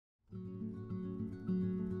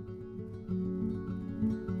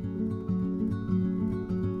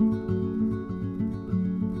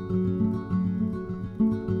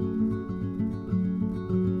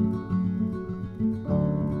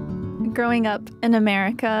Growing up in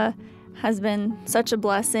America has been such a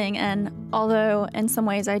blessing, and although in some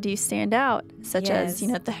ways I do stand out, such as, the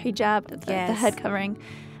hijab, the head covering,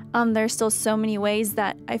 there's still so many ways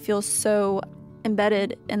that I feel so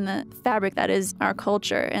embedded in the fabric that is our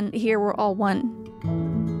culture, and here we're all one.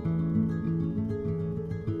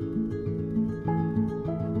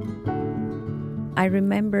 I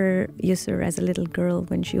remember Yusor as a little girl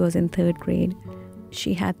when she was in 3rd grade.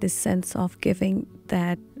 She had this sense of giving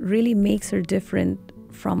that really makes her different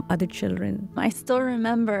from other children. I still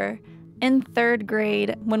remember in 3rd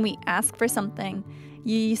grade when we asked for something,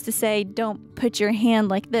 you used to say, don't put your hand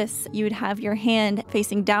like this. You would have your hand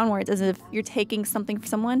facing downwards as if you're taking something from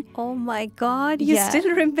someone. Oh my God, you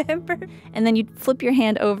still remember? And then you'd flip your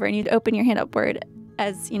hand over and you'd open your hand upward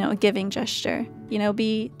as, a giving gesture.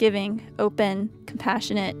 Be giving, open,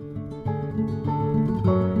 compassionate.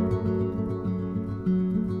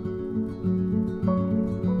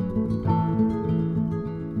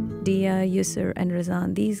 Dia, Yusor, and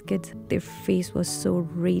Razan, these kids, their face was so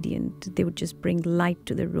radiant. They would just bring light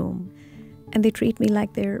to the room. And they treat me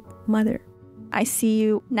like their mother. I see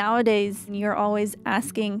you nowadays, and you're always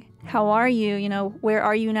asking, how are you? Where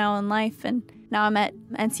are you now in life? And now I'm at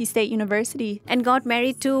NC State University. And got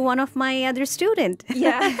married to one of my other students.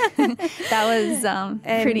 Yeah, that was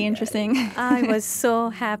pretty interesting. I was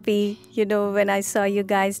so happy, when I saw you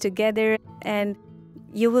guys together. And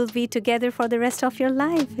you will be together for the rest of your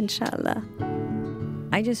life, inshallah.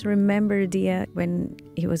 I just remember Dia when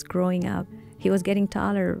he was growing up. He was getting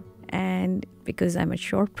taller, and because I'm a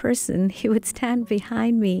short person, he would stand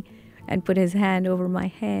behind me and put his hand over my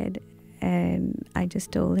head. And I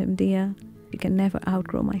just told him, Dia, you can never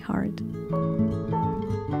outgrow my heart.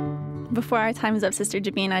 Before our time is up, Sister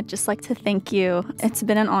Jabeen, I'd just like to thank you. It's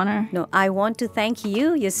been an honor. No, I want to thank you,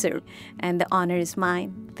 Yusor, and the honor is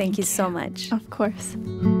mine. Thank you so much. Of course.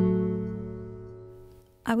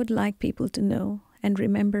 I would like people to know and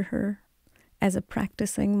remember her as a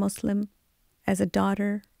practicing Muslim, as a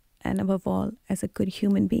daughter, and above all, as a good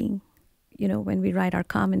human being. When we write our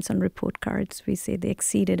comments on report cards, we say they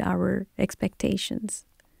exceeded our expectations.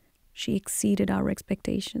 She exceeded our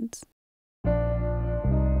expectations.